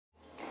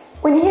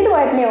When you hear the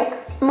word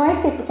milk,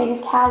 most people think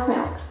of cow's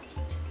milk.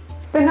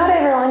 But not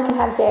everyone can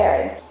have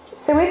dairy.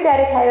 So we've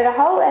dedicated a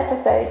whole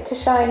episode to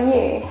showing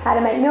you how to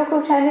make milk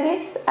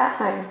alternatives at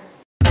home.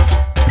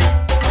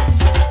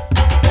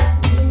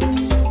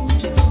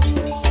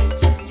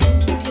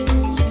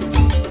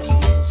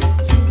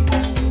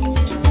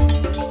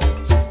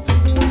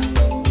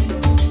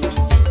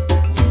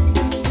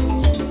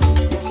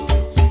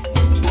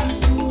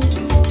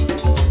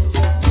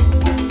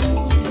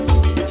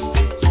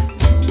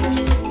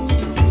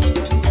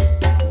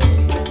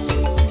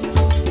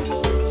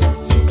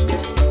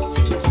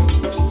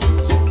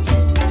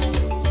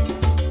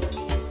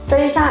 So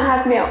you can't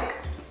have milk.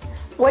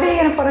 What are you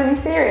going to put on your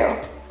cereal?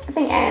 I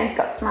think Anne's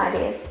got some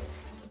ideas.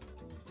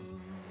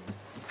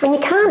 When you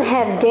can't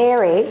have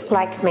dairy,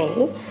 like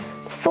me,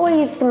 soy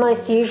is the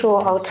most usual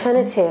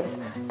alternative.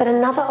 But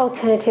another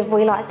alternative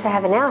we like to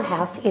have in our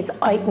house is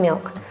oat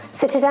milk.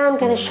 So today I'm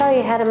going to show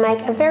you how to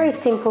make a very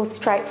simple,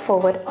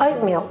 straightforward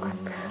oat milk.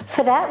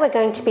 For that we're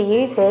going to be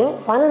using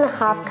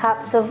 1.5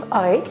 cups of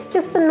oats,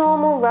 just the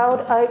normal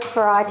rolled oat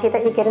variety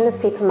that you get in the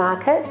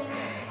supermarket,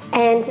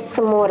 and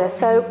some water.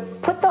 So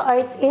put the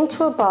oats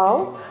into a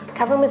bowl,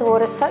 cover them with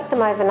water, soak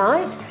them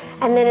overnight,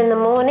 and then in the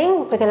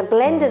morning we're going to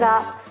blend it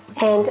up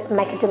and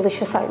make a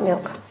delicious oat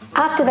milk.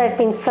 After they've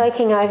been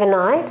soaking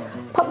overnight,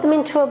 pop them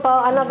into a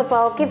bowl, another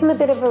bowl, give them a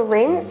bit of a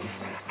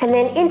rinse, and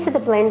then into the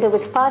blender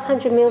with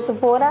 500 ml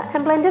of water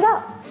and blend it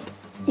up.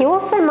 You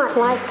also might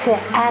like to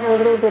add a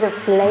little bit of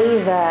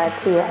flavour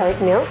to your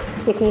oat milk.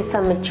 You can use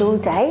some medjool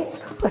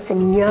dates or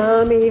some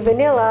yummy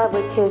vanilla,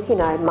 which is, you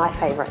know, my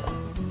favourite.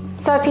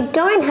 So if you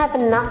don't have a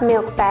nut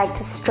milk bag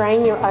to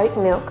strain your oat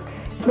milk,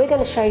 we're going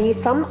to show you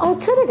some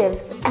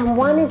alternatives, and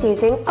one is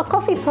using a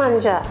coffee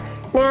plunger.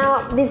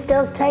 Now this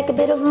does take a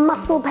bit of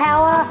muscle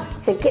power,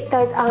 so get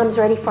those arms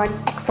ready for an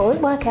excellent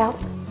workout.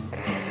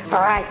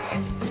 Alright,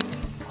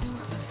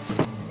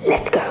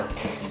 let's go.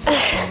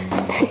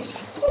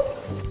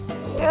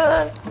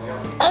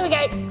 There we go.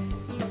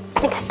 I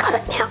think I got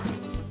it now.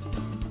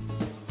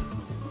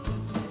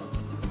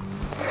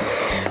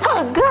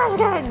 Oh gosh, I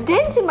got a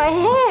dent in my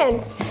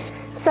hand.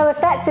 So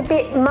if that's a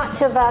bit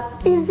much of a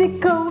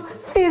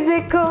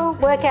physical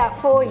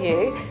workout for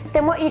you,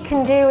 then what you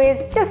can do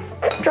is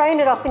just drain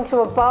it off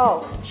into a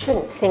bowl.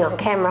 Shouldn't sing on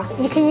camera.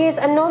 You can use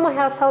a normal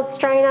household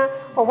strainer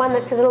or one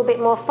that's a little bit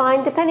more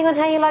fine, depending on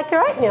how you like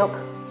your oat milk.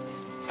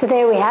 So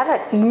there we have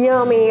it,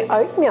 yummy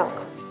oat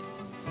milk.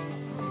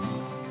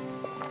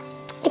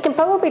 It can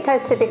probably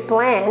taste a bit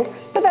bland,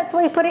 but that's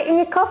why you put it in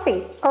your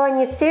coffee or in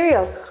your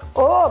cereal.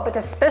 Oh, but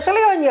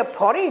especially on your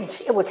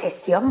porridge, it will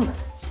taste yum.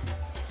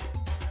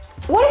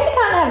 What if you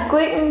can't have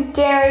gluten,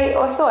 dairy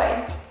or soy?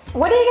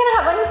 What are you going to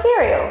have on your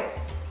cereal?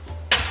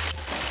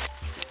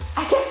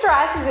 I guess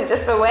rice isn't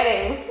just for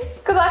weddings.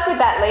 Good luck with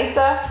that,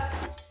 Lisa.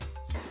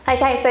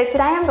 Okay, so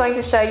today I'm going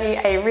to show you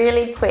a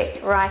really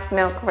quick rice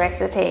milk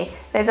recipe.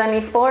 There's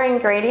only 4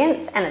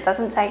 ingredients and it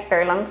doesn't take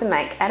very long to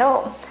make at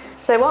all.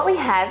 So what we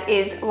have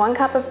is 1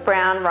 cup of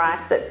brown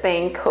rice that's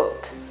being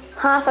cooked,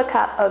 1/2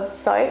 cup of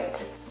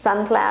soaked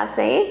sunflower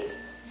seeds.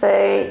 So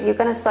you're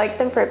going to soak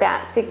them for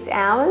about 6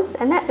 hours,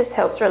 and that just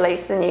helps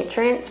release the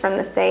nutrients from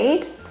the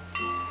seed.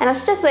 And I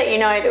should just let you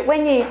know that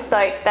when you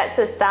soak, that's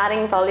the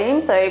starting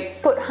volume. So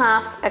put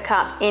 1/2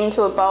 cup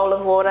into a bowl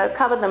of water,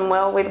 cover them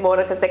well with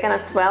water because they're going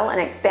to swell and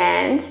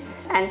expand.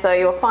 And so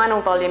your final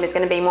volume is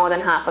going to be more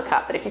than 1/2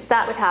 cup. But if you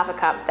start with 1/2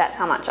 cup, that's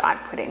how much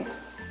I've put in.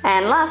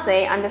 And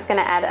lastly, I'm just going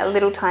to add a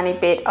little tiny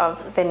bit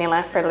of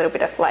vanilla for a little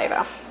bit of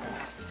flavour.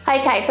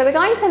 Okay, so we're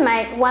going to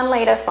make 1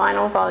 litre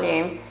final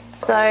volume.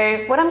 So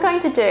what I'm going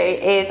to do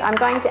is I'm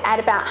going to add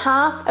about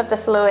half of the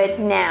fluid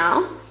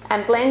now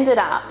and blend it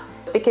up,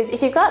 because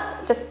if you've got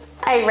just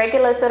a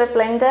regular sort of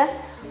blender,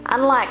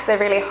 unlike the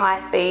really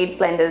high-speed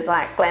blenders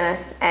like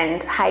Glenys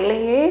and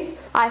Hayley use,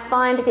 I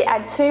find if you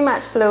add too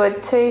much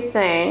fluid too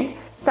soon,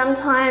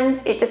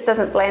 sometimes it just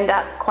doesn't blend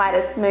up quite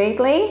as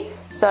smoothly.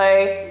 So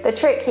the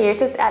trick here is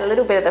just add a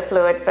little bit of the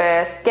fluid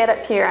first, get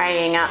it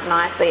pureeing up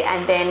nicely,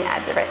 and then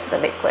add the rest of the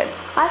liquid.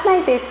 I've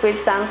made this with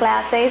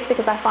sunflower seeds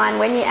because I find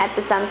when you add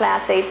the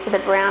sunflower seeds to the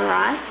brown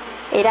rice,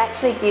 it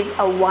actually gives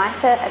a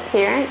whiter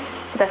appearance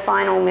to the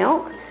final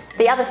milk.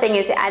 The other thing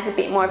is it adds a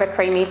bit more of a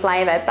creamy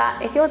flavour, but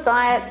if your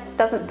diet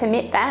doesn't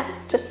permit that,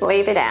 just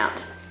leave it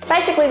out.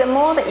 Basically, the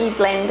more that you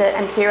blend it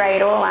and puree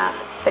it all up,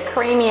 the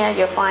creamier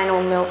your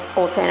final milk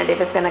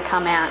alternative is going to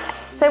come out.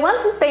 So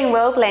once it's been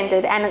well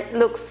blended and it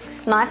looks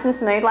nice and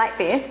smooth like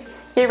this,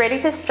 you're ready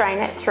to strain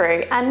it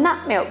through a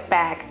nut milk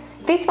bag.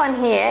 This one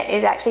here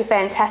is actually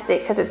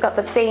fantastic because it's got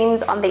the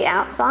seams on the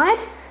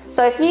outside.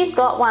 So if you've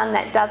got one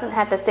that doesn't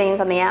have the seams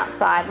on the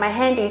outside, my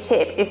handy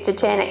tip is to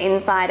turn it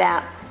inside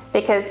out,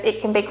 because it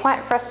can be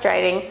quite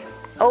frustrating.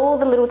 All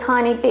the little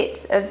tiny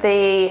bits of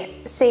the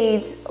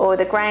seeds or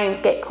the grains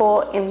get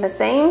caught in the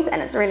seams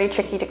and it's really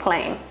tricky to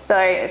clean. So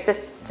it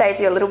just saves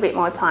you a little bit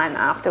more time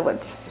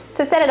afterwards.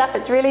 To set it up,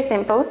 it's really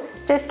simple.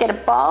 Just get a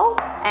bowl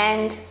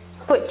and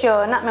put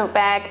your nut milk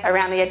bag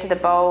around the edge of the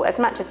bowl as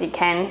much as you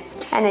can,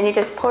 and then you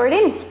just pour it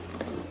in.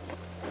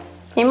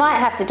 You might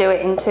have to do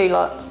it in 2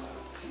 lots.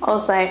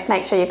 Also,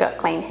 make sure you've got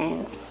clean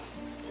hands.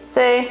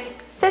 So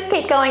just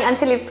keep going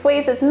until you've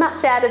squeezed as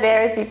much out of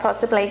there as you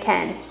possibly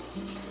can.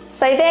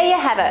 So there you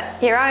have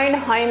it, your own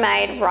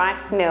homemade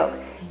rice milk.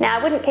 Now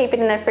I wouldn't keep it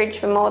in the fridge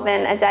for more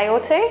than a day or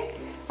two,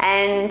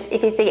 and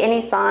if you see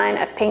any sign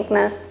of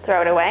pinkness,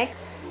 throw it away.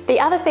 The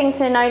other thing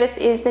to notice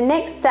is the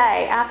next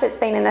day after it's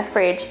been in the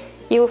fridge,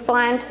 you will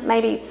find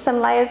maybe some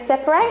layers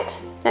separate,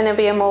 and there'll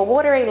be a more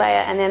watery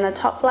layer and then the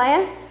top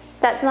layer.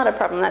 That's not a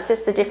problem, that's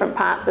just the different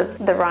parts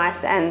of the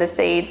rice and the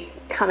seeds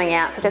coming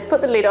out. So just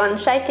put the lid on,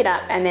 shake it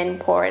up and then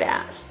pour it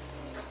out.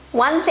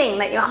 One thing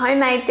that your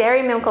homemade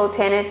dairy milk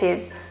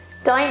alternatives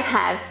don't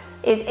have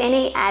is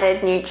any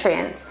added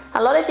nutrients.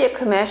 A lot of your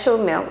commercial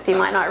milks, you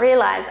might not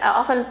realise, are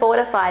often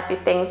fortified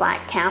with things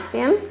like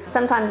calcium,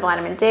 sometimes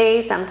vitamin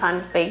D,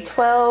 sometimes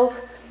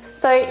B12.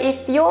 So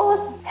if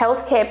your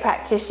healthcare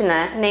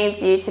practitioner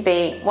needs you to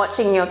be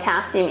watching your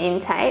calcium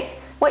intake,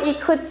 what you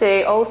could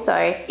do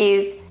also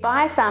is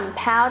buy some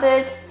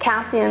powdered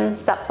calcium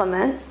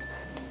supplements.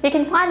 You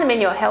can find them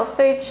in your health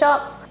food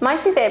shops.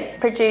 Mostly they're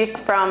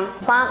produced from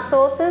plant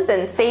sources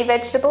and sea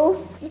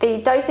vegetables.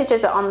 The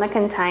dosages are on the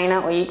container,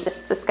 or you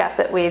just discuss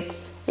it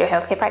with your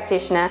healthcare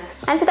practitioner.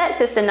 And so that's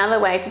just another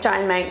way to try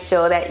and make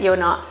sure that you're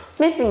not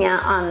missing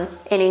out on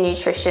any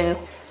nutrition.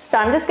 So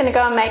I'm just gonna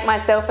go and make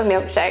myself a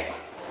milkshake.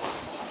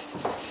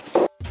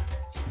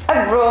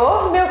 A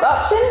raw milk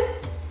option?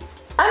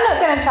 I'm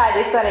not gonna try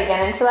this one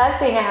again until I've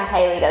seen how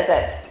Hayley does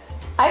it.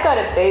 I got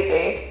a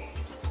boo-boo.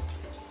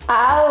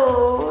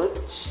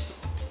 Ouch.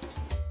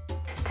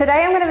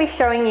 Today I'm going to be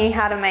showing you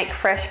how to make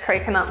fresh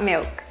coconut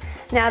milk.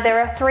 Now there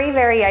are 3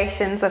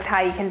 variations of how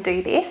you can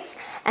do this,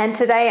 and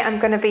today I'm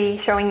going to be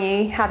showing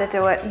you how to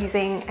do it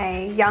using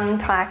a young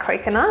Thai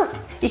coconut.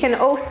 You can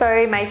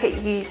also make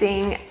it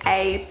using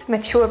a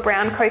mature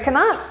brown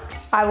coconut.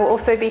 I will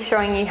also be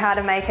showing you how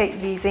to make it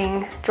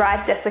using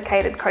dried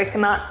desiccated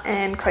coconut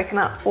and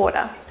coconut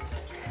water.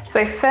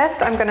 So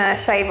first I'm going to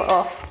shave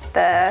off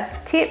the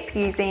tip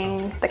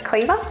using the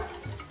cleaver.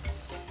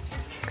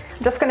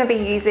 I'm just going to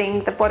be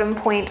using the bottom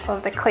point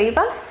of the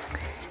cleaver,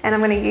 and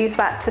I'm going to use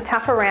that to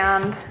tap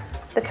around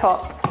the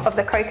top of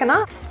the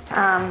coconut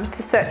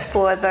to search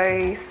for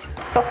those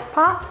soft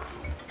parts.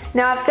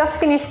 Now I've just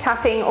finished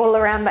tapping all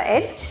around the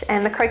edge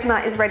and the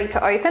coconut is ready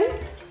to open.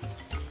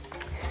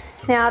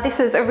 Now this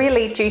is a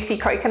really juicy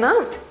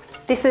coconut.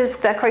 This is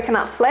the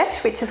coconut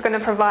flesh, which is going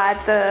to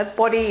provide the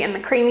body and the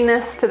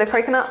creaminess to the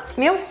coconut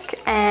milk,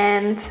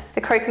 and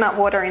the coconut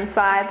water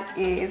inside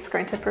is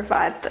going to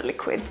provide the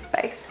liquid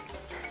base.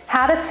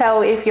 How to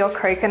tell if your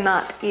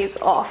coconut is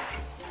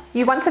off.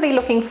 You want to be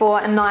looking for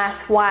a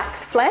nice white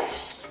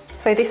flesh,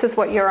 so this is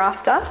what you're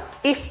after.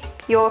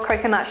 If your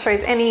coconut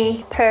shows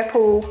any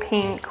purple,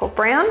 pink or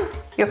brown,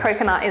 your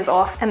coconut is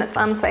off and it's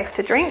unsafe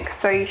to drink,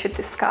 so you should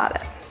discard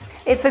it.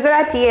 It's a good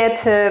idea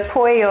to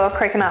pour your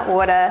coconut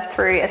water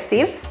through a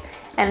sieve,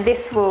 and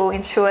this will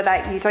ensure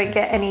that you don't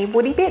get any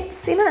woody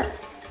bits in it.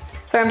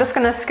 So I'm just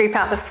going to scoop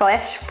out the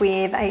flesh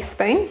with a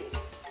spoon,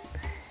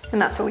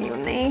 and that's all you'll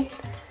need.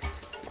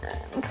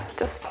 And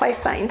just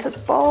place that into the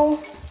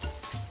bowl.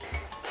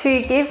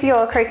 To give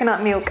your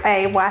coconut milk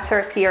a whiter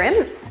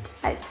appearance,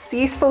 it's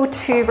useful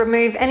to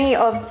remove any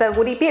of the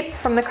woody bits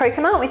from the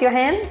coconut with your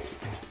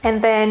hands,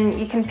 and then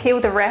you can peel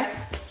the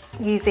rest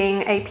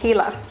using a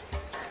peeler.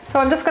 So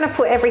I'm just going to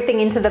put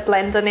everything into the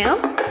blender now.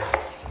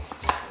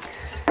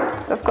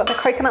 So I've got the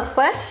coconut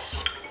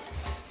flesh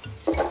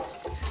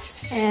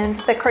and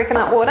the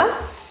coconut water.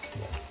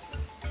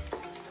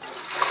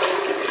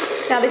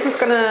 Now this is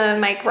going to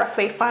make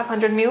roughly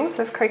 500 ml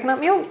of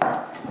coconut milk.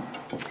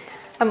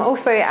 I'm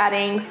also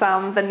adding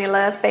some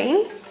vanilla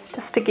bean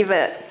just to give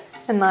it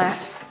a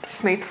nice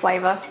smooth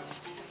flavour.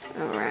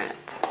 Alright.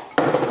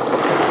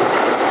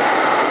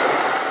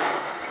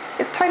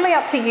 It's totally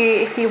up to you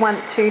if you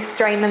want to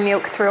strain the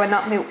milk through a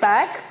nut milk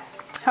bag.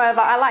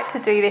 However, I like to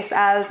do this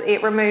as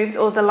it removes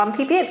all the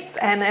lumpy bits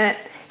and it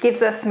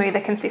gives a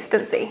smoother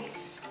consistency.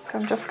 So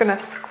I'm just going to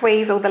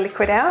squeeze all the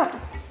liquid out.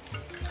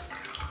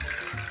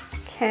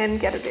 Can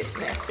get a bit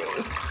messy.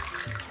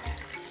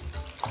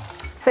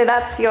 So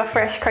that's your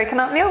fresh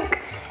coconut milk.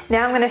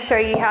 Now I'm going to show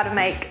you how to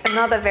make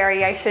another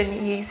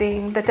variation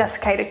using the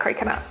desiccated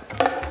coconut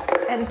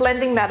and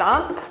blending that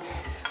up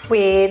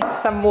with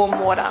some warm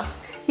water.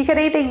 You could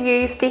either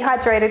use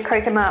dehydrated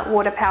coconut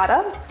water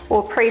powder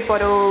or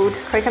pre-bottled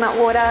coconut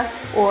water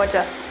or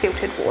just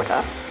filtered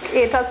water.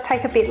 It does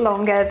take a bit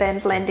longer than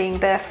blending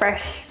the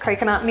fresh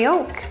coconut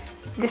milk.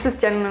 This is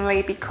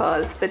generally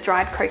because the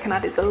dried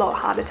coconut is a lot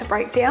harder to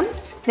break down.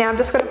 Now I'm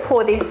just going to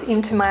pour this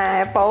into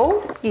my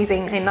bowl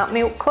using a nut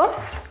milk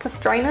cloth to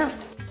strain it.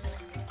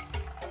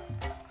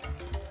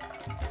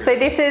 So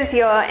this is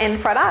your end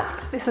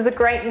product. This is a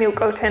great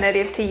milk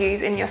alternative to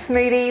use in your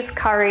smoothies,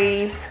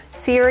 curries,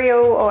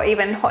 cereal or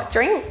even hot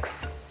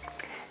drinks.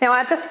 Now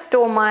I just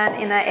store mine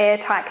in an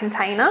airtight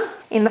container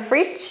in the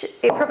fridge.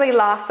 It probably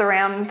lasts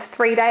around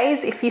 3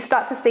 days. If you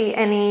start to see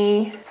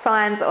any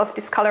signs of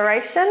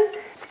discoloration,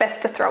 it's best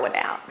to throw it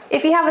out.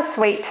 If you have a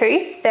sweet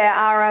tooth, there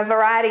are a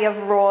variety of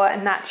raw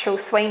and natural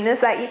sweeteners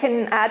that you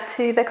can add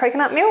to the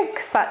coconut milk,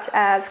 such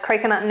as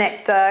coconut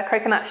nectar,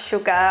 coconut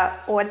sugar,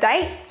 or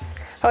dates.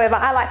 However,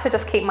 I like to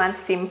just keep mine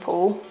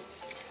simple.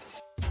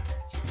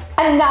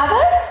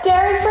 Another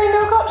dairy-free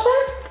milk option?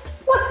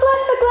 What's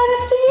left for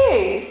Glenys to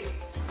use?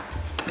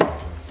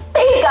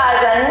 These guys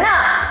are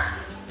nuts!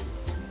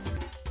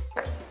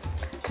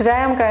 Today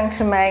I'm going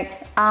to make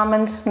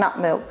almond nut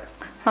milk.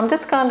 I'm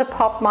just going to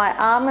pop my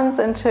almonds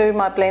into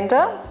my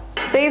blender.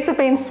 These have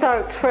been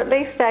soaked for at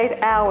least 8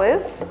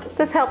 hours.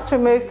 This helps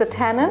remove the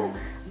tannin,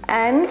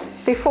 and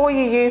before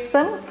you use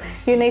them,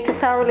 you need to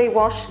thoroughly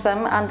wash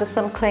them under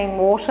some clean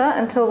water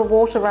until the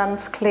water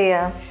runs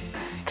clear.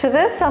 To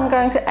this I'm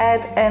going to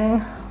add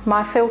in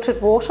my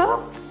filtered water,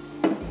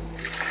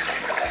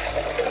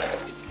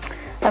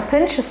 a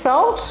pinch of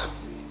salt,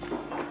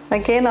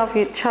 again I've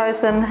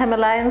chosen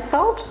Himalayan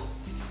salt,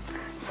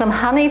 some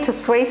honey to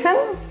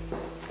sweeten,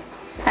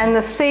 and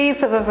the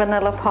seeds of a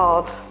vanilla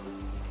pod.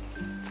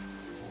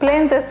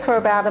 Blend this for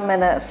about a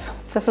minute.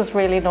 This is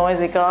really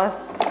noisy,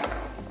 guys.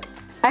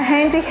 A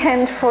handy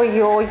hint for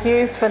your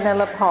used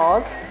vanilla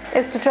pods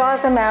is to dry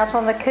them out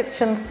on the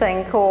kitchen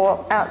sink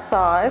or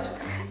outside.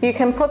 You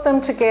can put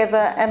them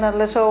together in a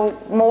little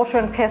mortar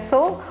and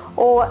pestle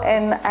or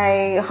in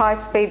a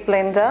high-speed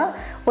blender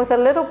with a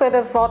little bit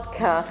of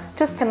vodka,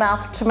 just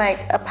enough to make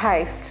a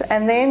paste.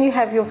 And then you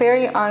have your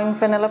very own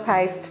vanilla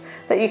paste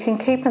that you can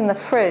keep in the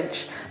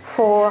fridge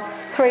for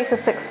 3 to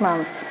 6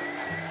 months.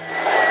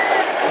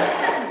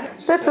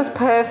 This is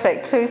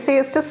perfect. You see,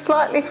 it's just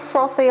slightly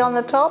frothy on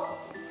the top.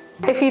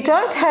 If you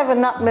don't have a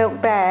nut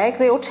milk bag,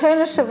 the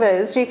alternative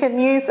is you can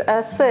use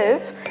a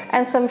sieve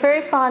and some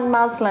very fine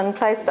muslin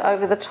placed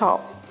over the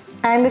top.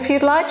 And if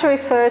you'd like to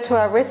refer to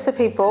our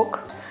recipe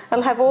book,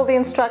 it'll have all the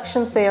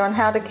instructions there on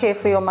how to care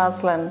for your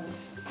muslin.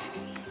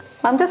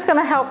 I'm just going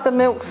to help the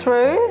milk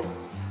through.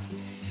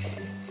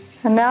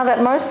 And now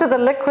that most of the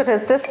liquid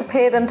has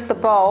disappeared into the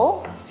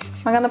bowl,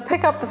 I'm going to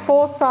pick up the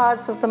 4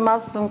 sides of the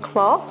muslin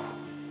cloth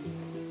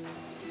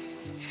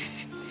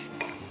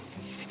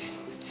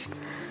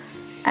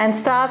and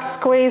start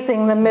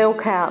squeezing the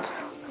milk out.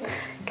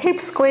 Keep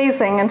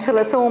squeezing until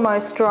it's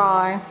almost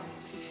dry.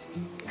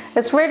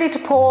 It's ready to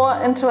pour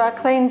into our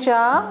clean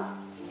jar.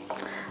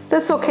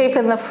 This will keep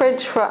in the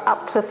fridge for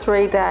up to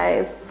 3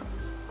 days.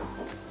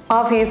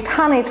 I've used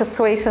honey to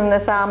sweeten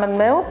this almond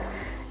milk.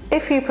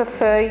 If you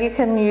prefer, you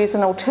can use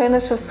an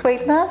alternative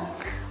sweetener.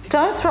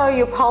 Don't throw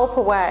your pulp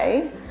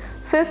away.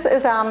 This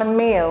is almond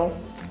meal,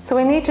 so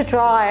we need to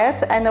dry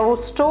it, and it will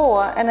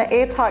store in an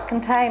airtight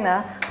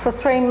container for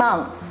 3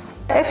 months.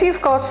 If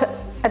you've got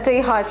a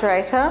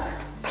dehydrator,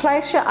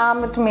 place your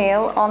almond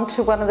meal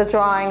onto one of the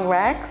drying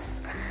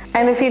racks.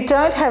 And if you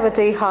don't have a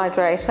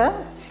dehydrator,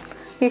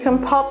 you can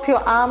pop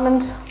your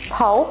almond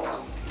pulp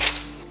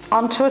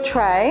onto a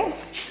tray,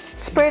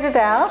 spread it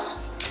out,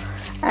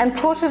 and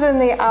put it in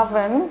the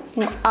oven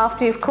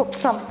after you've cooked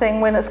something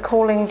when it's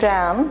cooling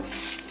down,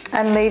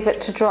 and leave it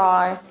to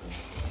dry.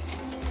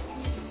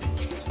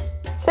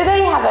 So there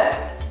you have it.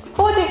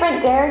 4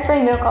 different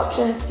dairy-free milk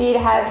options for you to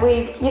have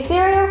with your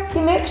cereal,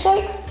 your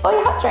milkshakes, or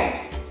your hot drinks.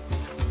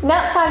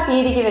 Now it's time for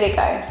you to give it a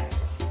go.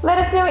 Let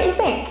us know what you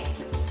think.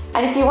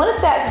 And if you want to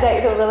stay up to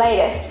date with all the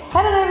latest,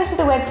 head on over to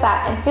the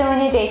website and fill in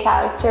your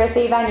details to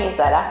receive our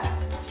newsletter.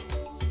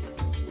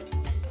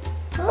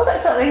 Have I got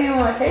something in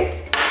my teeth?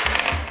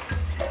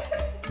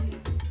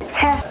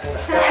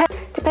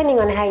 Depending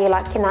on how you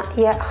like your nut,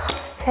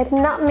 said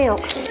nut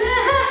milk.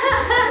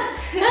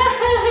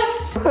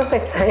 What am I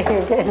saying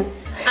again?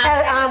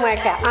 Arm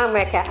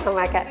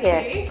workout, yeah.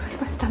 It's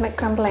my stomach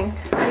grumbling.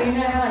 Do you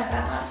know how much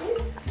that much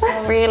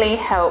is? Really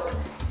help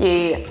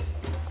you.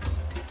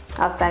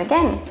 I'll start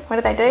again. What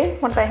do they do?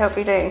 What do they help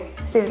you do?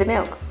 Sieve the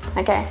milk.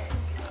 Okay.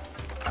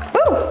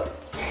 Woo!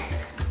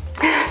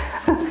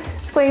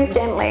 Squeeze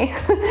gently.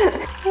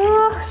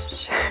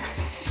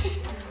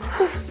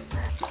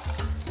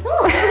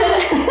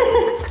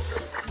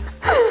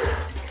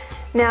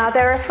 Now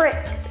there are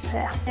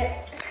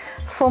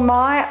For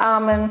my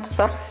almond,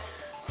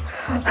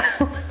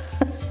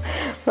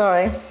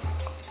 sorry,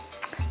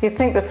 you'd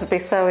think this would be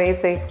so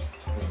easy,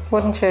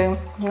 wouldn't you?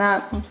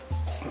 No.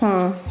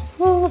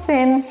 What's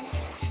in?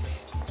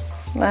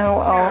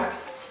 No. Oh.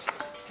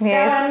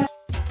 Yes.